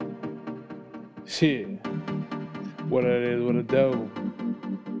Shit, what it is, what it do.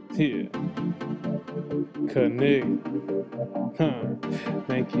 Yeah, connect.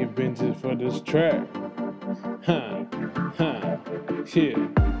 Thank you, bitches, for this track. Huh, huh, yeah.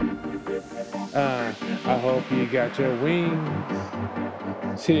 I hope you got your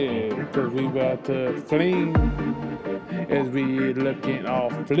wings. Shit, cause we about to fling as we looking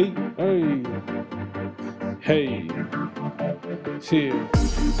off fleet. Hey, hey, shit,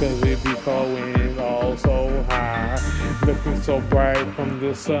 cause we be flowing all so high, looking so bright from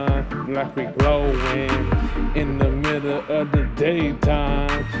the sun, like we glowing in the middle of the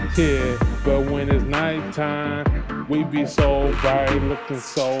daytime. Yeah, but when it's nighttime, we be so bright, looking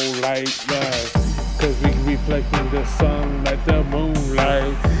so light, cause we reflecting the sun like the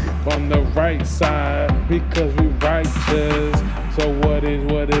moonlight on the right side, because we righteous. So what is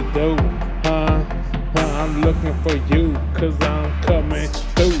what it do, huh? I'm looking for you, cause I'm coming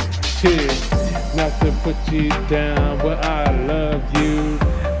through. Yeah, not to put you down, but I love you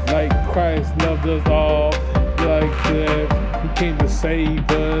like Christ loved us all. Like that, He came to save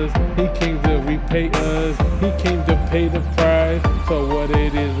us, He came to repay us, He came to pay the price. So what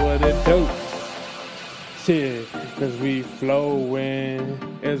it is, what it do. Shit, cause we flowing,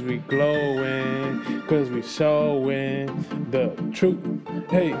 as we glowing, cause we showing the truth.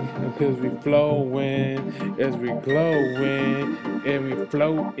 Hey, cause we flowing, as we glowing, and we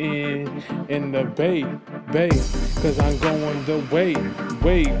floating in the bay, cause I'm going the way,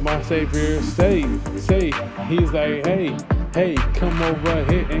 my Savior say, He's like, hey, come over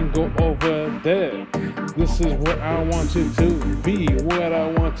here and go over there. This is what I want you to be, what I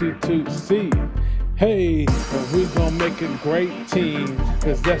want you to see. Hey, we gon' make a great team,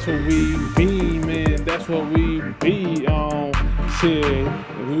 cause that's what we beam in, that's what we be on. Shit,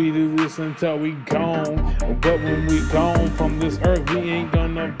 we do this until we gone, but when we gone from this earth, we ain't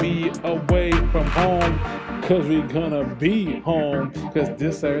gonna be away from home, cause we gonna be home, cause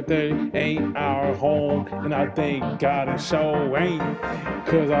this earth ain't our home, and I thank God it sure ain't,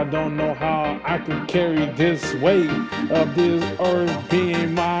 cause I don't know how I can carry this weight of this earth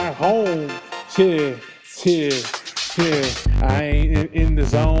being my home. Yeah, I ain't in the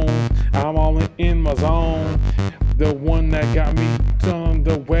zone, I'm all in my zone. The one that got me on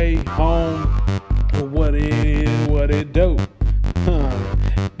the way home. What it is, what it do.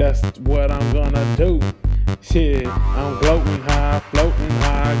 That's what I'm gonna do. Shit, I'm floating high,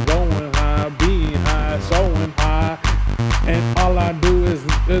 going high, being high, showing high. And all I do is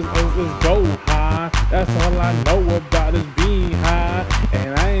go high. That's all I know about is being high.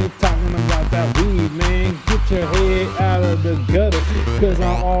 And I ain't talking about that weed, man. Get your head out of the gutter, cause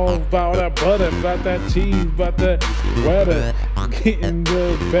I'm all about that butter, about that cheese, about that weather. Getting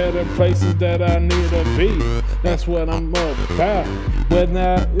the better places that I need to be. That's what I'm about. But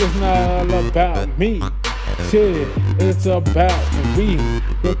now it's not all about me. Shit, it's about we,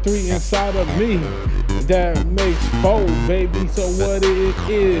 the three inside of me. That makes four, baby. So what it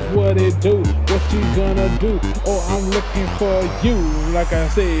is, what it do, what you gonna do? Oh, I'm looking for you, like I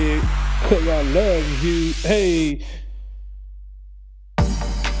said, cause I love you. Hey,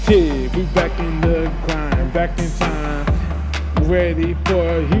 yeah, we back in the grind, back in time, ready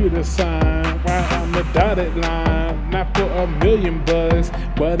for you to sign right on the dotted line. Not for a million bucks,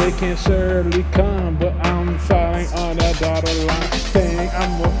 but it can surely come. But I'm signing on that dotted line, saying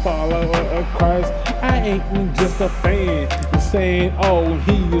I'm a follower of Christ. I ain't just a fan saying, oh,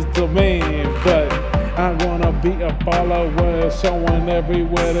 he is the man, but I wanna be a follower, showing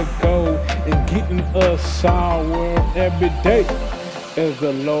everywhere to go and getting a shower every day as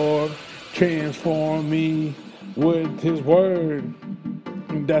the Lord transform me with His word.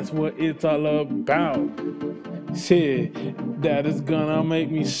 That's what it's all about. Shit, that is gonna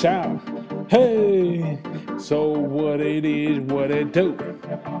make me shout. Hey, so what it is, what it do,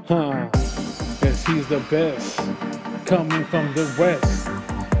 cause He's the best, coming from the west,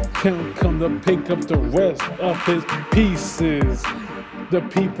 can come to pick up the rest of His pieces. The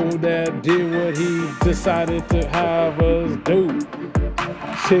people that did what He decided to have us do.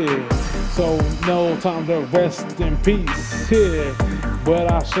 Shit, so no time to rest in peace. Yeah,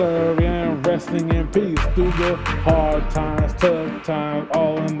 but I sure am resting in peace through the hard times, tough times,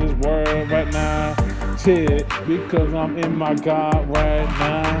 all in this world right now. Shit, because I'm in my God right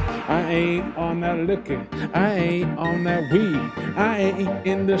now. I ain't on that liquor, I ain't on that weed, I ain't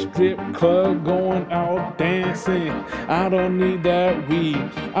in the strip club going out dancing. I don't need that weed,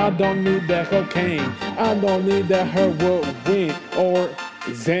 I don't need that cocaine, I don't need that heroin or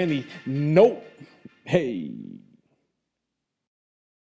Zanny. Nope. Hey.